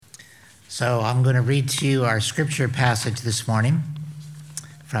So I'm going to read to you our scripture passage this morning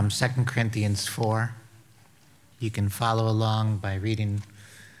from 2 Corinthians 4. You can follow along by reading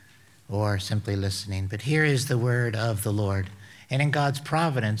or simply listening. But here is the word of the Lord. And in God's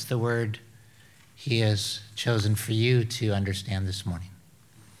providence, the word he has chosen for you to understand this morning.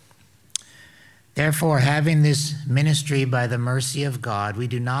 Therefore, having this ministry by the mercy of God, we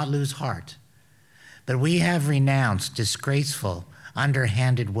do not lose heart, but we have renounced disgraceful,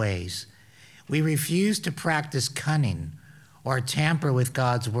 underhanded ways. We refuse to practice cunning or tamper with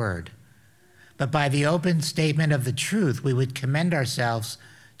God's word, but by the open statement of the truth, we would commend ourselves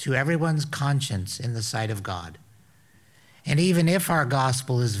to everyone's conscience in the sight of God. And even if our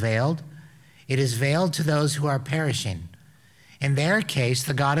gospel is veiled, it is veiled to those who are perishing. In their case,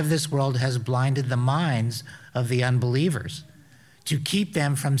 the God of this world has blinded the minds of the unbelievers to keep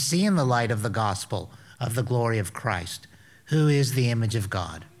them from seeing the light of the gospel of the glory of Christ, who is the image of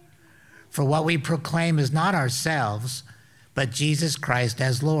God. For what we proclaim is not ourselves, but Jesus Christ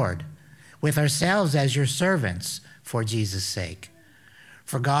as Lord, with ourselves as your servants for Jesus' sake.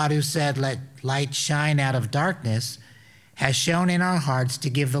 For God, who said, "Let light shine out of darkness," has shone in our hearts to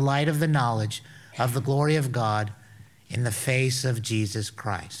give the light of the knowledge of the glory of God in the face of Jesus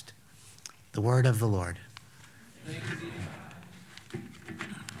Christ. The word of the Lord. Thank you.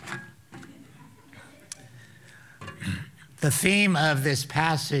 The theme of this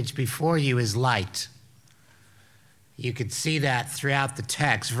passage before you is light. You could see that throughout the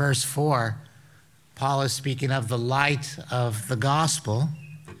text. Verse 4, Paul is speaking of the light of the gospel.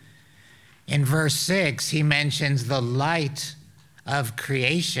 In verse 6, he mentions the light of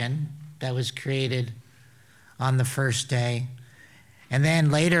creation that was created on the first day. And then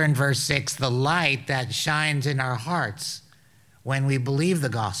later in verse 6, the light that shines in our hearts when we believe the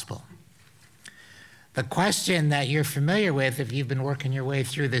gospel. The question that you're familiar with, if you've been working your way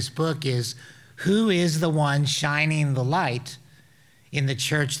through this book, is who is the one shining the light in the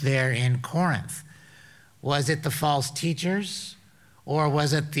church there in Corinth? Was it the false teachers or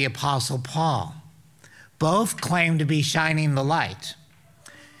was it the Apostle Paul? Both claimed to be shining the light,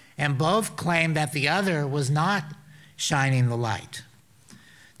 and both claimed that the other was not shining the light.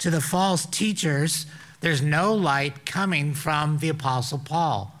 To the false teachers, there's no light coming from the Apostle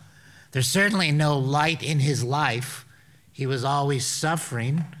Paul. There's certainly no light in his life. He was always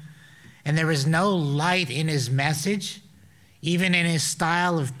suffering. And there was no light in his message, even in his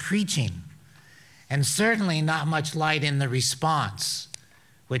style of preaching. And certainly not much light in the response,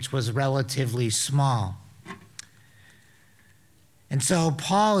 which was relatively small. And so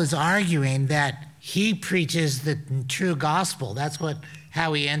Paul is arguing that he preaches the true gospel. That's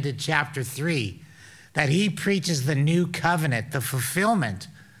how he ended chapter 3, that he preaches the new covenant, the fulfillment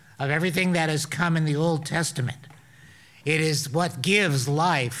of everything that has come in the Old Testament. It is what gives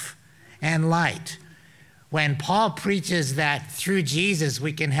life and light. When Paul preaches that through Jesus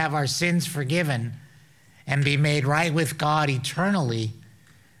we can have our sins forgiven and be made right with God eternally,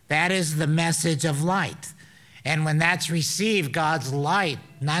 that is the message of light. And when that's received, God's light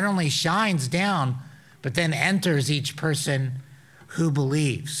not only shines down, but then enters each person who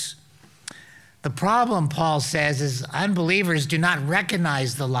believes. The problem, Paul says, is unbelievers do not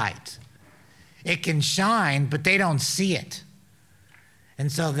recognize the light. It can shine, but they don't see it.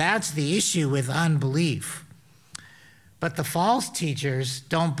 And so that's the issue with unbelief. But the false teachers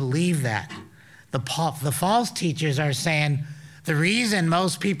don't believe that. The false teachers are saying, the reason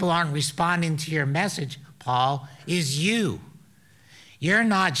most people aren't responding to your message, Paul, is you. You're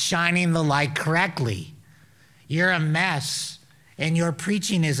not shining the light correctly. You're a mess, and your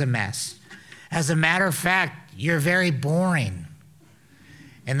preaching is a mess. As a matter of fact, you're very boring.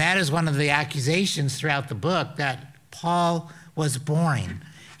 And that is one of the accusations throughout the book, that Paul was boring.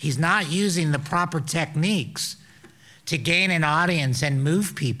 He's not using the proper techniques to gain an audience and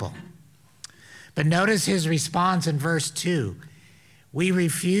move people. But notice his response in verse 2. We have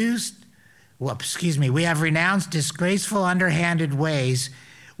renounced disgraceful, underhanded ways.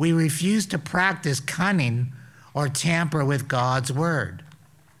 We refuse to practice cunning or tamper with God's word.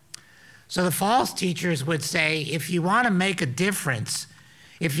 So the false teachers would say, if you want to make a difference,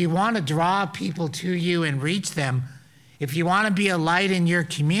 if you want to draw people to you and reach them, if you want to be a light in your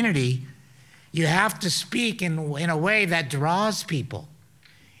community, you have to speak in a way that draws people,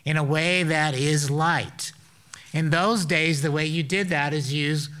 in a way that is light. In those days, the way you did that is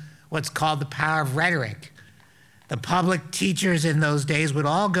use what's called the power of rhetoric. The public teachers in those days would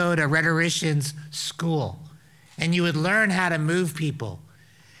all go to rhetoricians' school, and you would learn how to move people.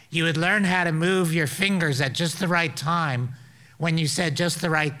 You would learn how to move your fingers at just the right time when you said just the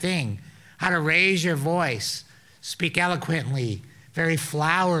right thing, how to raise your voice, speak eloquently, very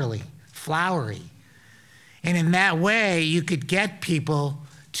flowery, flowery. And in that way, you could get people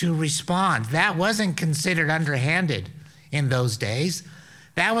to respond. That wasn't considered underhanded in those days.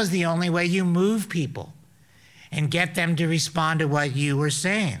 That was the only way you move people and get them to respond to what you were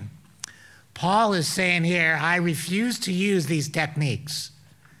saying. Paul is saying here, I refuse to use these techniques.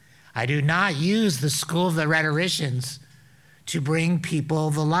 I do not use the school of the rhetoricians to bring people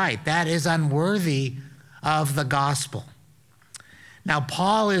the light. That is unworthy of the gospel. Now,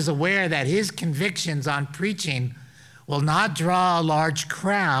 Paul is aware that his convictions on preaching will not draw a large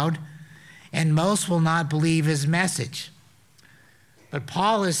crowd, and most will not believe his message. But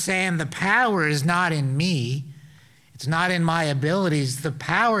Paul is saying the power is not in me. It's not in my abilities. The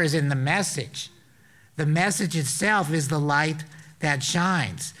power is in the message. The message itself is the light that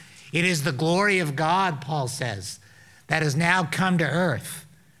shines. It is the glory of God, Paul says, that has now come to earth.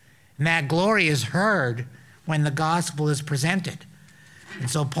 And that glory is heard when the gospel is presented. And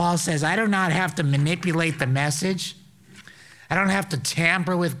so Paul says, I do not have to manipulate the message. I don't have to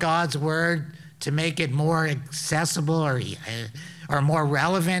tamper with God's word to make it more accessible or more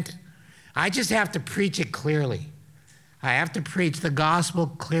relevant. I just have to preach it clearly. I have to preach the gospel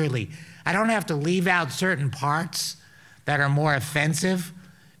clearly. I don't have to leave out certain parts that are more offensive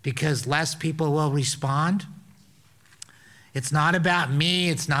because less people will respond. It's not about me.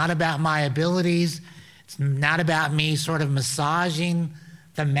 It's not about my abilities. It's not about me sort of massaging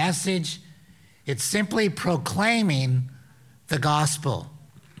the message. It's simply proclaiming the gospel.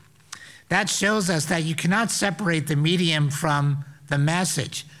 That shows us that you cannot separate the medium from the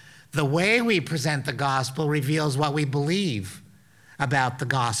message. The way we present the gospel reveals what we believe about the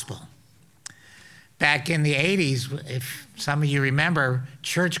gospel. Back in the 80s, if some of you remember,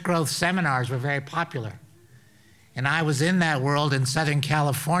 church growth seminars were very popular. And I was in that world in Southern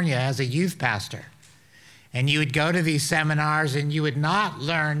California as a youth pastor. And you would go to these seminars and you would not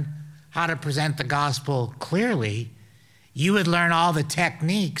learn how to present the gospel clearly. You would learn all the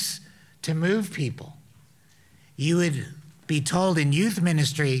techniques to move people. You would be told in youth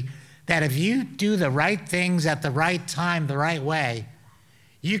ministry that if you do the right things at the right time, the right way,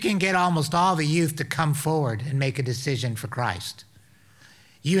 you can get almost all the youth to come forward and make a decision for Christ.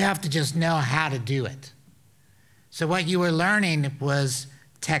 You have to just know how to do it. So what you were learning was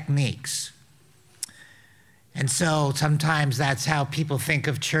techniques. And so sometimes that's how people think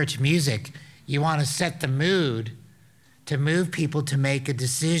of church music. You want to set the mood to move people to make a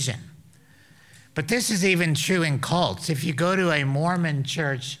decision. But this is even true in cults. If you go to a Mormon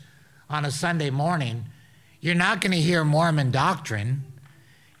church on a Sunday morning, you're not going to hear Mormon doctrine.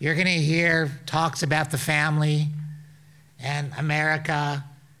 You're going to hear talks about the family and America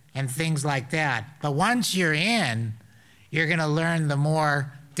and things like that. But once you're in, you're going to learn the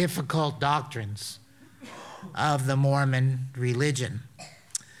more difficult doctrines of the Mormon religion.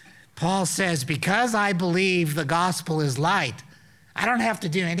 Paul says, because I believe the gospel is light, I don't have to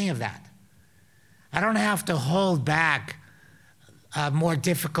do any of that. I don't have to hold back more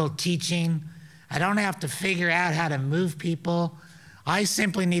difficult teaching. I don't have to figure out how to move people. I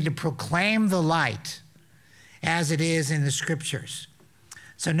simply need to proclaim the light as it is in the scriptures.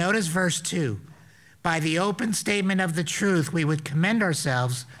 So notice verse 2. By the open statement of the truth, we would commend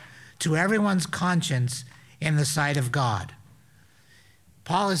ourselves to everyone's conscience in the sight of God.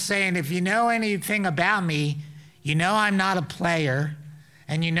 Paul is saying, if you know anything about me, you know I'm not a player,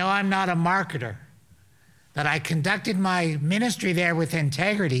 and you know I'm not a marketer. That I conducted my ministry there with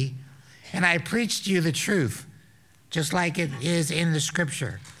integrity, and I preached you the truth, just like it is in the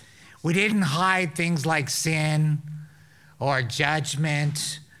scripture. We didn't hide things like sin or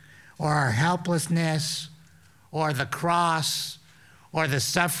judgment or our helplessness or the cross or the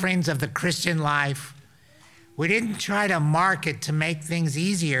sufferings of the Christian life. We didn't try to market to make things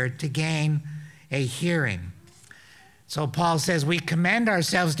easier to gain a hearing. So Paul says, we commend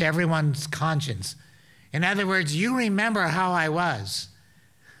ourselves to everyone's conscience. In other words, you remember how I was.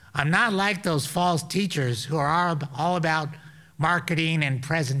 I'm not like those false teachers who are all about marketing and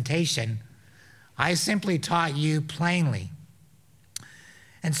presentation. I simply taught you plainly.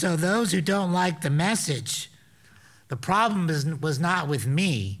 And so those who don't like the message, the problem was not with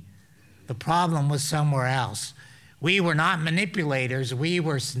me. The problem was somewhere else. We were not manipulators. We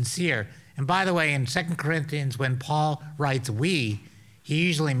were sincere. And by the way, in 2 Corinthians, when Paul writes we, he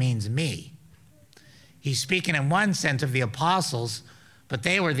usually means me. He's speaking in one sense of the apostles, but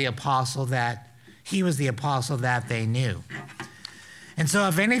he was the apostle that they knew. And so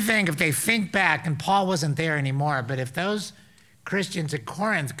if anything, if they think back, and Paul wasn't there anymore, but if those Christians at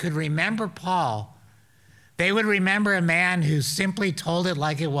Corinth could remember Paul, they would remember a man who simply told it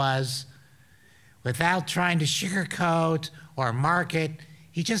like it was, without trying to sugarcoat or market.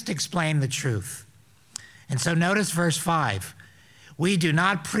 He just explained the truth. And so notice verse 5. We do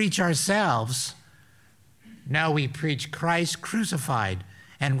not preach ourselves. No, we preach Christ crucified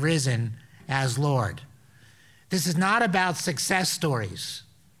and risen as Lord. This is not about success stories.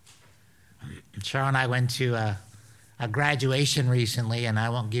 Cheryl and I went to a graduation recently, and I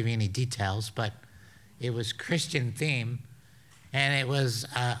won't give you any details, but it was Christian theme, and it was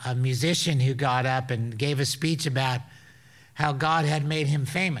a musician who got up and gave a speech about how God had made him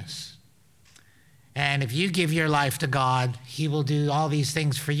famous. And if you give your life to God, he will do all these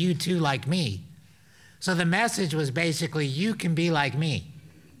things for you too, like me. So the message was basically, you can be like me.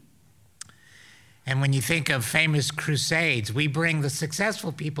 And when you think of famous crusades, we bring the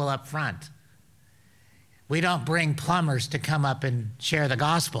successful people up front. We don't bring plumbers to come up and share the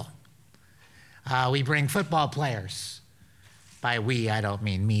gospel. We bring football players. By we, I don't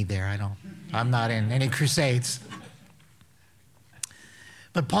mean me there. I'm not in any crusades.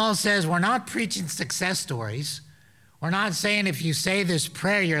 But Paul says we're not preaching success stories. We're not saying if you say this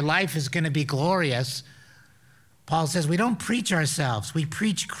prayer, your life is going to be glorious. Paul says we don't preach ourselves. We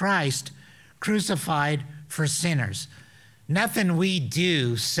preach Christ crucified for sinners. Nothing we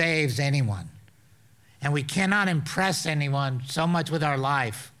do saves anyone. And we cannot impress anyone so much with our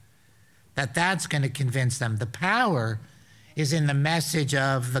life that that's going to convince them. The power is in the message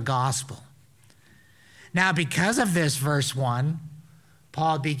of the gospel. Now, because of this, verse 1,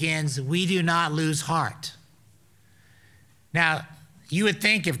 Paul begins, we do not lose heart. Now, you would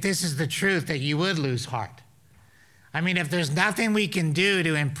think if this is the truth that you would lose heart. I mean, if there's nothing we can do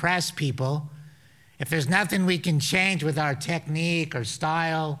to impress people, if there's nothing we can change with our technique or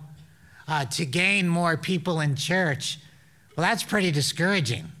style to gain more people in church, well, that's pretty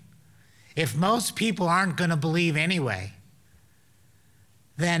discouraging. If most people aren't going to believe anyway,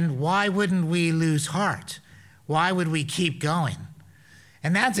 then why wouldn't we lose heart? Why would we keep going?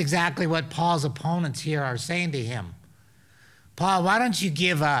 And that's exactly what Paul's opponents here are saying to him. Paul, why don't you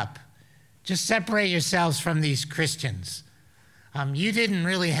give up? Just separate yourselves from these Christians. You didn't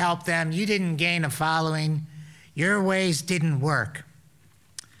really help them. You didn't gain a following. Your ways didn't work.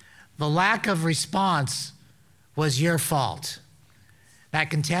 The lack of response was your fault. I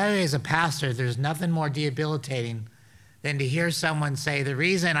can tell you as a pastor, there's nothing more debilitating than to hear someone say, the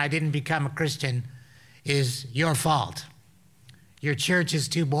reason I didn't become a Christian is your fault. Your church is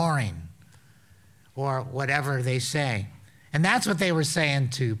too boring, or whatever they say. And that's what they were saying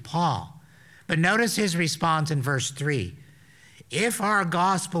to Paul. But notice his response in verse 3. If our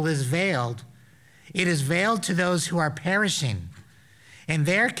gospel is veiled, it is veiled to those who are perishing. In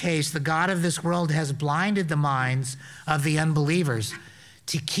their case, the God of this world has blinded the minds of the unbelievers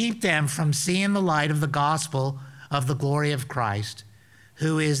to keep them from seeing the light of the gospel of the glory of Christ,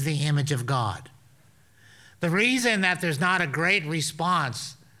 who is the image of God. The reason that there's not a great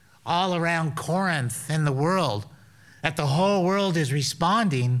response all around Corinth and the world, that the whole world is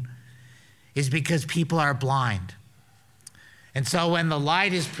responding, is because people are blind. And so when the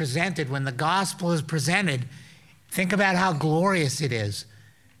light is presented, when the gospel is presented, think about how glorious it is.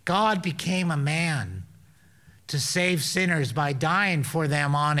 God became a man to save sinners by dying for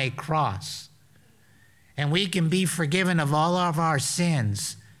them on a cross. And we can be forgiven of all of our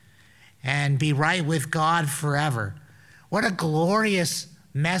sins and be right with God forever. What a glorious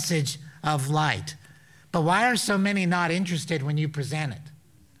message of light. But why are so many not interested when you present it?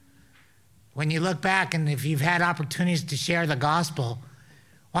 When you look back and if you've had opportunities to share the gospel,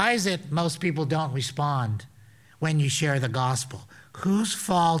 why is it most people don't respond when you share the gospel? Whose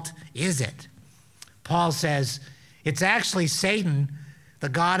fault is it? Paul says, it's actually Satan, the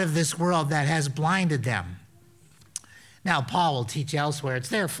god of this world, that has blinded them. Now, Paul will teach elsewhere, it's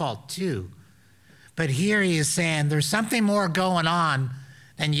their fault too. But here he is saying there's something more going on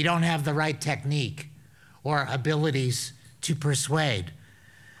than you don't have the right technique or abilities to persuade.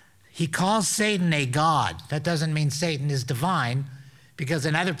 He calls Satan a god. That doesn't mean Satan is divine, because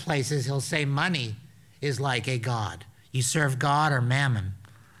in other places he'll say money is like a god. You serve God or mammon.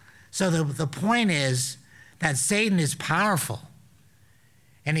 So the point is that Satan is powerful,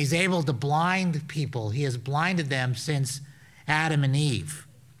 and he's able to blind people. He has blinded them since Adam and Eve.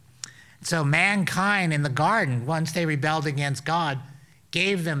 So mankind in the garden, once they rebelled against God,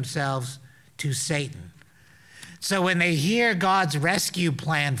 gave themselves to Satan. So when they hear God's rescue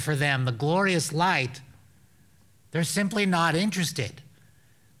plan for them, the glorious light, they're simply not interested.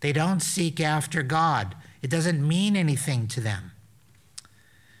 They don't seek after God. It doesn't mean anything to them.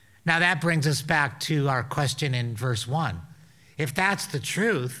 Now that brings us back to our question in verse 1. If that's the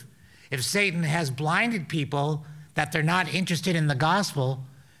truth, if Satan has blinded people that they're not interested in the gospel,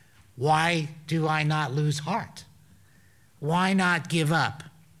 why do I not lose heart? why not give up?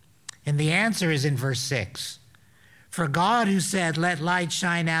 And the answer is in verse 6. For God, who said, "Let light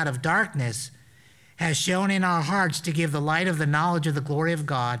shine out of darkness," has shown in our hearts to give the light of the knowledge of the glory of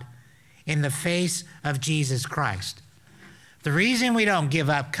God in the face of Jesus Christ. The reason we don't give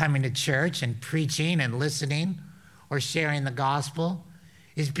up coming to church and preaching and listening or sharing the gospel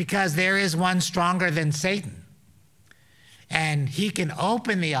is because there is one stronger than Satan. And he can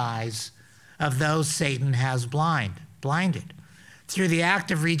open the eyes of those Satan has blinded. Through the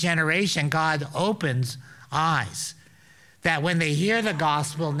act of regeneration, God opens eyes that when they hear the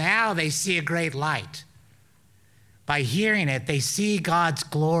gospel, now they see a great light. By hearing it, they see God's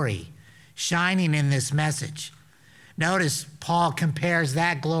glory shining in this message. Notice Paul compares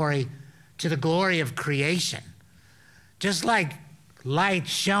that glory to the glory of creation. Just like light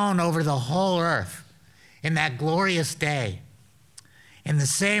shone over the whole earth in that glorious day, in the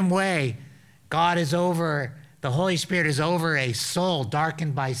same way, the Holy Spirit is over a soul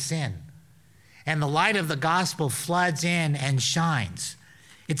darkened by sin. And the light of the gospel floods in and shines.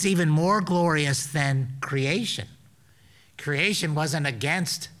 It's even more glorious than creation. Creation wasn't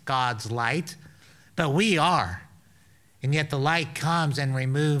against God's light, but we are. And yet the light comes and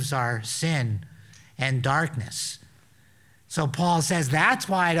removes our sin and darkness. So Paul says, that's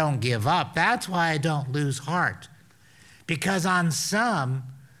why I don't give up. That's why I don't lose heart. Because on some,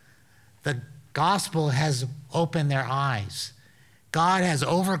 the gospel has opened their eyes. God has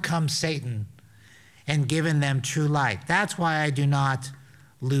overcome Satan and given them true light. That's why I do not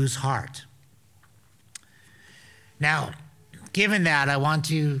lose heart. Now, given that, I want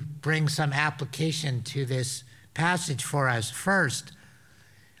to bring some application to this passage for us. First,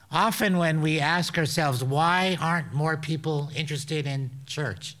 often when we ask ourselves, why aren't more people interested in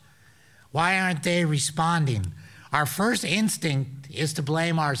church? Why aren't they responding? Our first instinct is to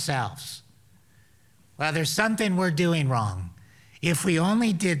blame ourselves. Well, there's something we're doing wrong. If we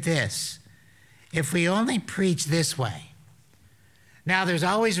only did this, if we only preach this way. Now, there's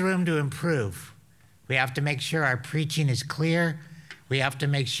always room to improve. We have to make sure our preaching is clear. We have to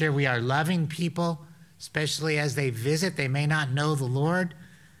make sure we are loving people, especially as they visit. They may not know the Lord.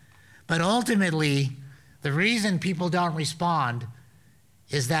 But ultimately, the reason people don't respond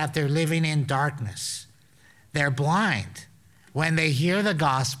is that they're living in darkness. They're blind. When they hear the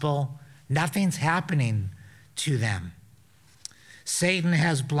gospel, nothing's happening to them. Satan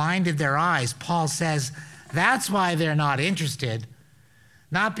has blinded their eyes. Paul says that's why they're not interested,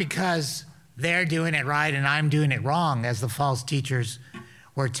 not because they're doing it right and I'm doing it wrong, as the false teachers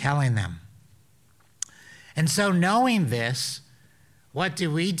were telling them. And so knowing this, what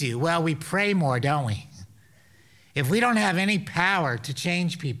do? Well, we pray more, don't we? If we don't have any power to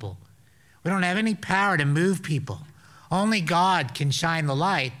change people, we don't have any power to move people, only God can shine the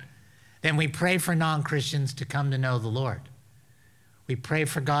light, then we pray for non-Christians to come to know the Lord. We pray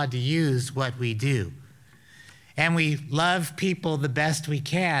for God to use what we do. And we love people the best we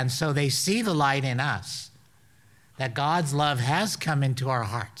can so they see the light in us, that God's love has come into our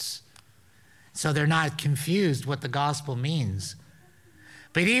hearts. So they're not confused what the gospel means.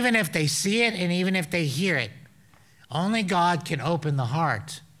 But even if they see it and even if they hear it, only God can open the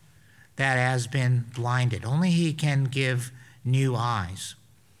heart that has been blinded. Only He can give new eyes.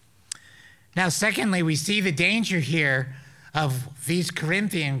 Now, secondly, we see the danger here of these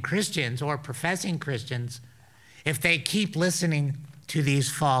Corinthian Christians or professing Christians if they keep listening to these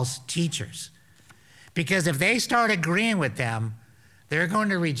false teachers. Because if they start agreeing with them, they're going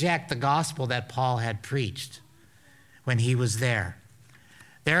to reject the gospel that Paul had preached when he was there.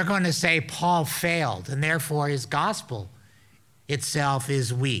 They're going to say Paul failed, and therefore his gospel itself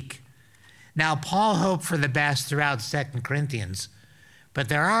is weak. Now, Paul hoped for the best throughout 2 Corinthians, but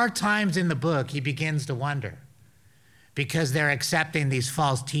there are times in the book he begins to wonder, because they're accepting these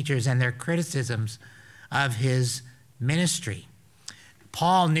false teachers and their criticisms of his ministry.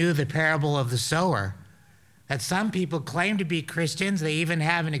 Paul knew the parable of the sower, that some people claim to be Christians, they even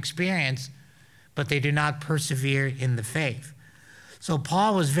have an experience, but they do not persevere in the faith. So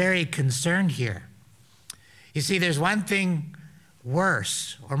Paul was very concerned here. You see, there's one thing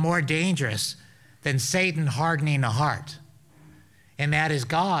worse or more dangerous than Satan hardening a heart, and that is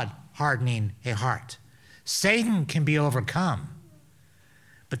God hardening a heart. Satan can be overcome,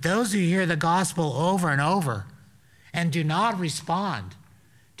 but those who hear the gospel over and over and do not respond,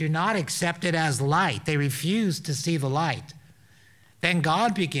 do not accept it as light, they refuse to see the light, then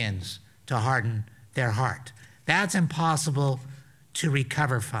God begins to harden their heart. That's impossible to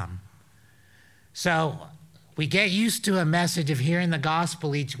recover from. So we get used to a message of hearing the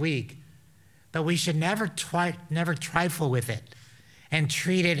gospel each week, but we should never trifle with it and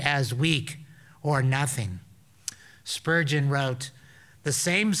treat it as weak or nothing. Spurgeon wrote, "The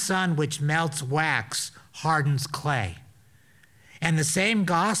same sun which melts wax hardens clay, and the same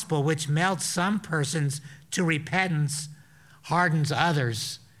gospel which melts some persons to repentance hardens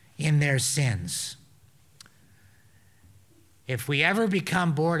others in their sins." If we ever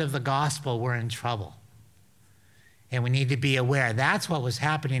become bored of the gospel, we're in trouble. And we need to be aware. That's what was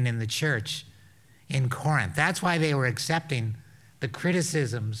happening in the church in Corinth. That's why they were accepting the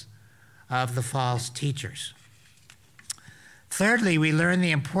criticisms of the false teachers. Thirdly, we learn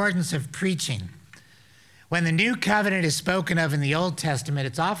the importance of preaching. When the new covenant is spoken of in the Old Testament,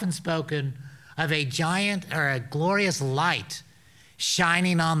 it's often spoken of a giant or a glorious light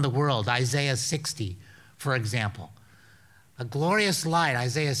shining on the world. Isaiah 60, for example. A glorious light,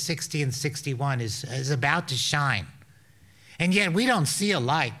 Isaiah 60 and 61, is about to shine. And yet we don't see a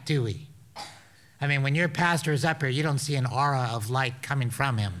light, do we? I mean, when your pastor is up here, you don't see an aura of light coming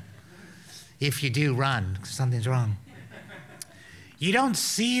from him. If you do, run, something's wrong. You don't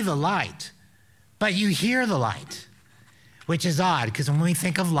see the light, but you hear the light, which is odd, because when we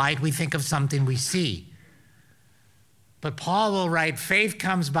think of light, we think of something we see. But Paul will write, faith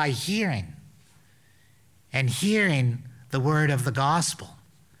comes by hearing, and hearing the word of the gospel.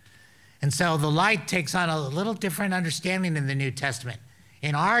 And so the light takes on a little different understanding in the New Testament.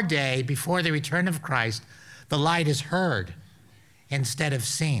 In our day, before the return of Christ, the light is heard instead of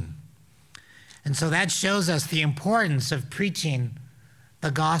seen. And so that shows us the importance of preaching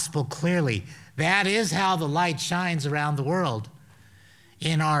the gospel clearly. That is how the light shines around the world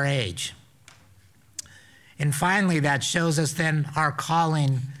in our age. And finally, that shows us then our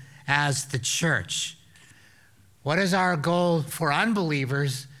calling as the church. What is our goal for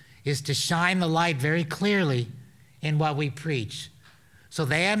unbelievers is to shine the light very clearly in what we preach, so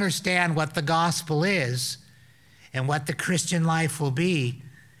they understand what the gospel is and what the Christian life will be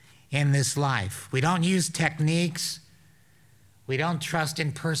in this life. We don't use techniques. We don't trust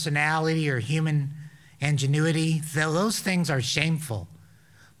in personality or human ingenuity. Those things are shameful.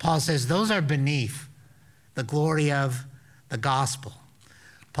 Paul says those are beneath the glory of the gospel.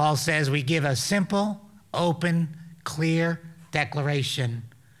 Paul says we give a simple, open, clear declaration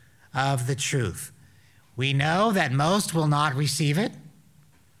of the truth. We know that most will not receive it,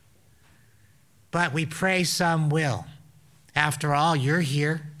 but we pray some will. After all, you're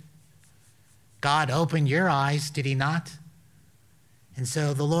here. God opened your eyes, did he not? And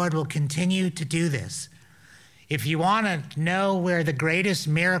so the Lord will continue to do this. If you want to know where the greatest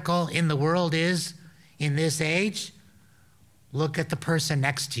miracle in the world is in this age, look at the person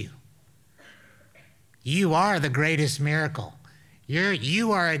next to you. You are the greatest miracle.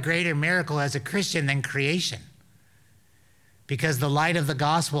 You are a greater miracle as a Christian than creation, because the light of the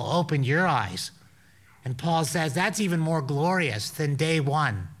gospel opened your eyes. And Paul says that's even more glorious than day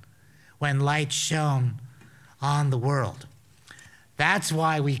one when light shone on the world. That's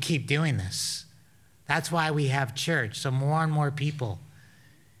why we keep doing this. That's why we have church, so more and more people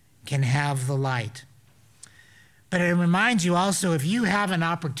can have the light. But it reminds you also, if you have an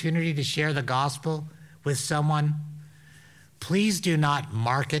opportunity to share the gospel with someone, please do not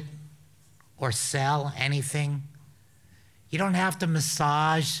market or sell anything. You don't have to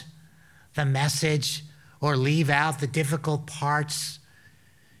massage the message or leave out the difficult parts.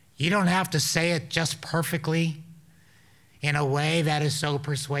 You don't have to say it just perfectly in a way that is so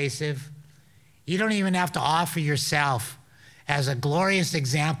persuasive. You don't even have to offer yourself as a glorious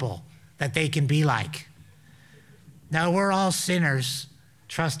example that they can be like. No, we're all sinners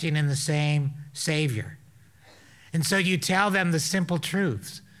trusting in the same Savior. And so you tell them the simple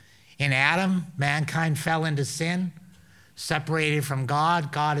truths. In Adam, mankind fell into sin, separated from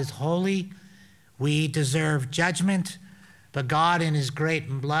God. God is holy. We deserve judgment, but God in his great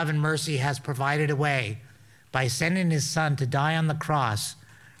love and mercy has provided a way by sending his son to die on the cross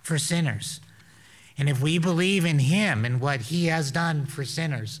for sinners. And if we believe in him and what he has done for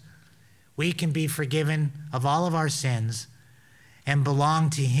sinners, we can be forgiven of all of our sins and belong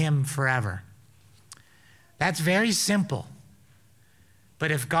to him forever. That's very simple. But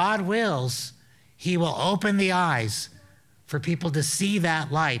if God wills, he will open the eyes for people to see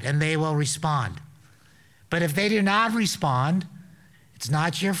that light, and they will respond. But if they do not respond, it's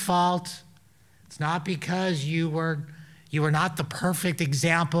not your fault. It's not because you were not the perfect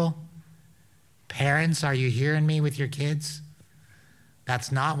example. Parents, are you hearing me with your kids?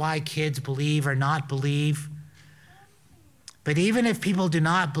 That's not why kids believe or not believe. But even if people do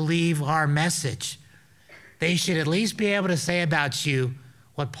not believe our message, they should at least be able to say about you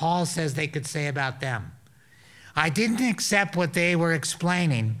what Paul says they could say about them. I didn't accept what they were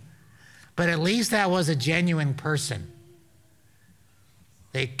explaining, but at least that was a genuine person.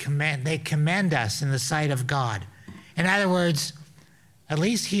 They commend us in the sight of God. In other words, at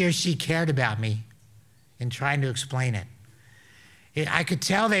least he or she cared about me in trying to explain it. I could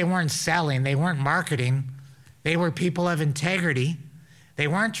tell they weren't selling, they weren't marketing. They were people of integrity. They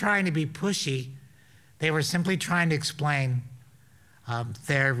weren't trying to be pushy. They were simply trying to explain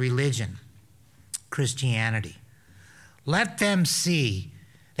their religion, Christianity. Let them see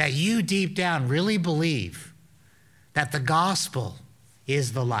that you deep down really believe that the gospel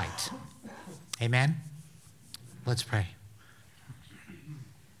is the light. Amen? Let's pray.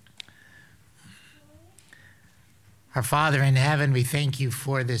 Our Father in heaven, we thank you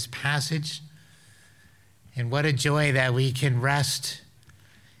for this passage. And what a joy that we can rest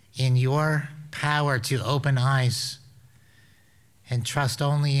in your power to open eyes and trust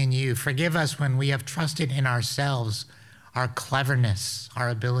only in you. Forgive us when we have trusted in ourselves, our cleverness, our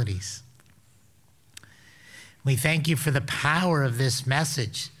abilities. We thank you for the power of this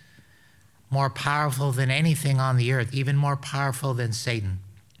message, more powerful than anything on the earth, even more powerful than Satan.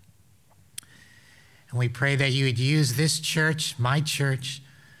 And we pray that you would use this church, my church,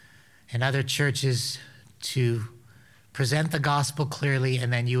 and other churches to present the gospel clearly,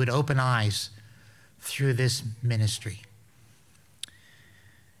 and then you would open eyes through this ministry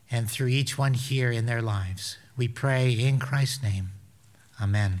and through each one here in their lives. We pray in Christ's name.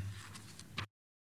 Amen.